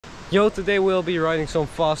Yo, today we'll be riding some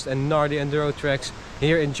fast and gnarly enduro tracks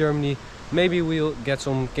here in Germany. Maybe we'll get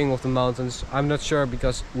some King of the Mountains. I'm not sure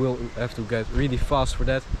because we'll have to get really fast for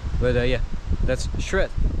that. But yeah, let's shred.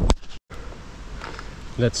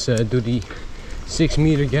 Let's do the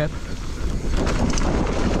 6-meter gap.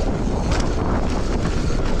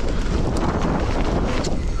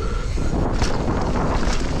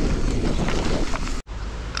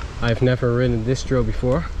 I've never ridden this trail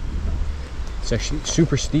before. It's actually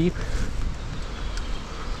super steep.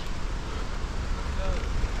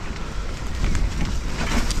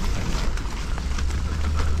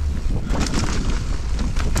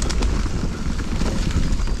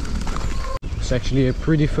 It's actually a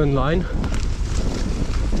pretty fun line.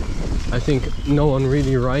 I think no one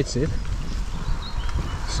really rides it.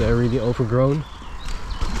 It's really overgrown.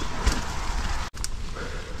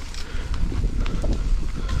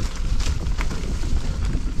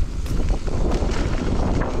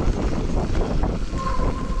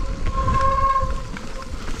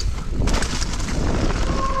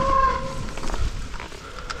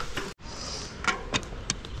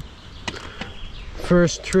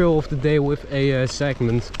 First trail of the day with a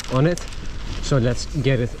segment on it, so let's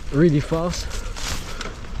get it really fast.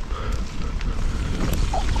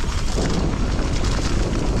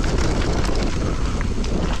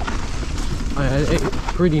 I had a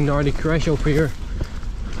pretty gnarly crash over here.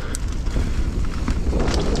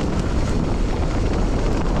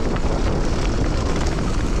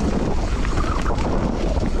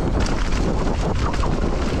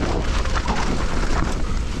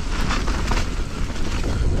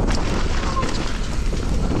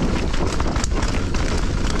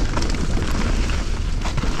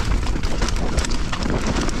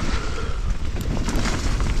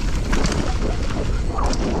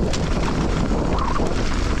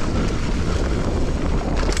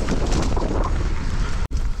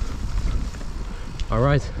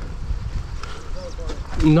 Alright,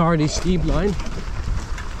 gnarly steep line.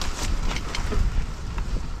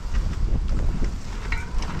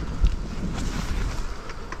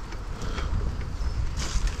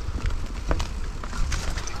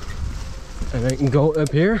 And I can go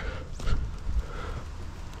up here.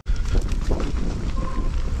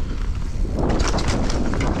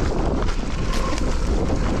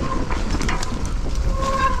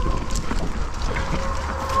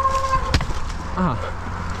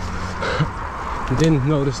 Didn't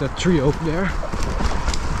notice that tree over there.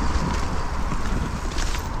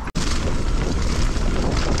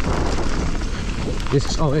 This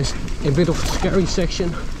is always a bit of a scary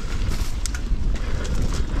section.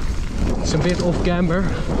 It's a bit off camber.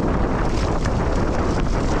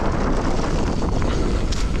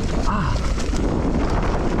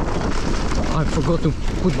 I forgot to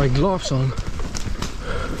put my gloves on.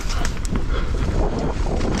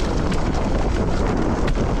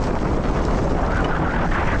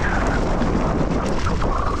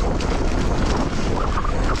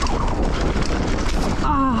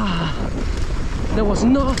 That was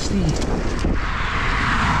nasty.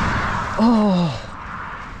 Oh,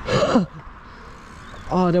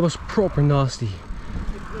 oh, that was proper nasty.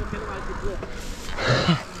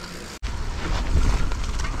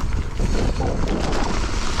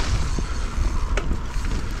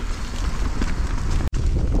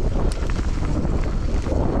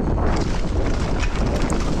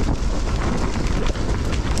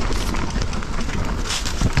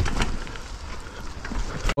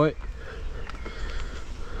 Boy.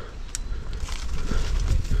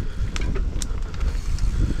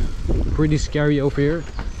 Pretty scary over here.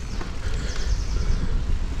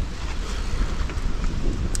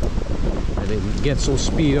 I think we get some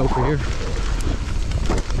speed over here.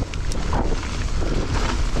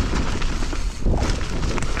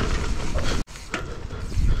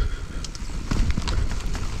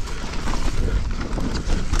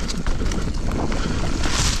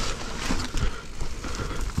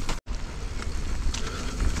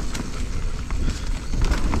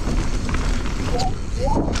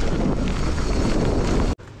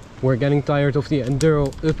 We're getting tired of the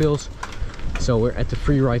enduro uphills, so we're at the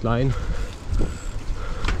free ride line.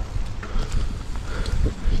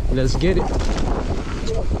 Let's get it.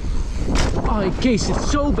 Oh, I cased it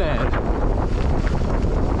so bad.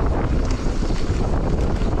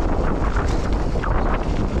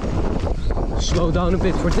 Slow down a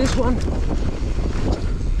bit for this one.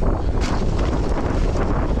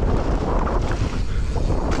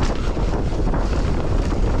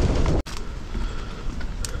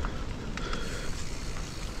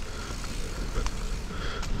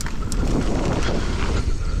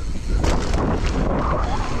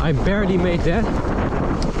 I barely made that.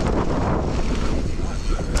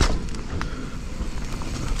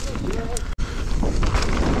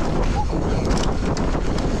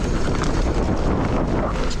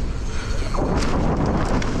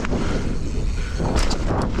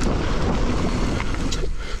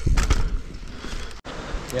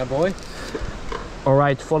 Yeah, boy.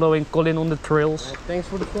 Alright, following Colin on the trails. Thanks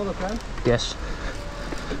for the follow, man. Yes.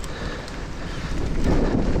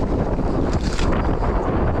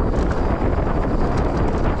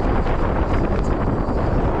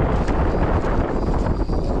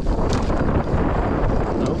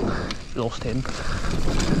 Oh, lost him.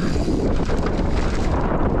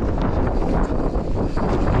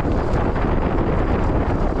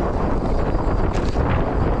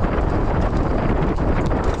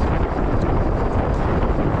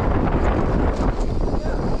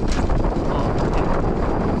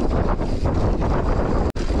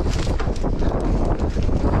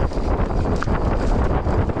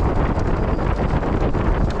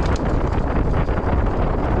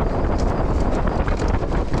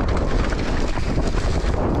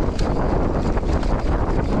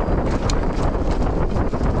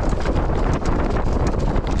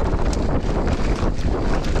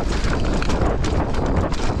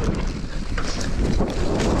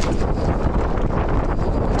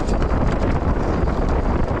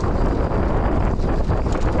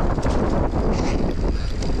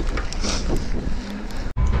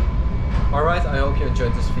 Alright, I hope you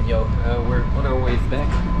enjoyed this video. We're on our way back,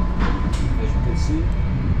 as you can see.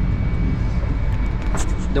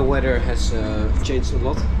 The weather has changed a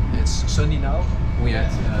lot. It's sunny now. We had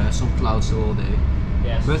some clouds the whole day.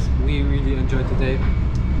 Yes. But we really enjoyed the day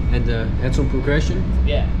and had some progression.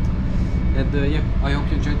 Yeah. And yeah, I hope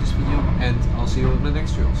you enjoyed this video and I'll see you on the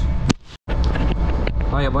next trails.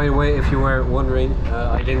 Oh yeah, by the way, if you were wondering,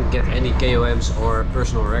 I didn't get any KOMs or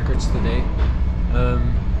personal records today.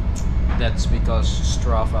 That's because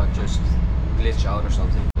Strava just glitched out or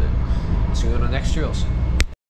something. See you on the next trails.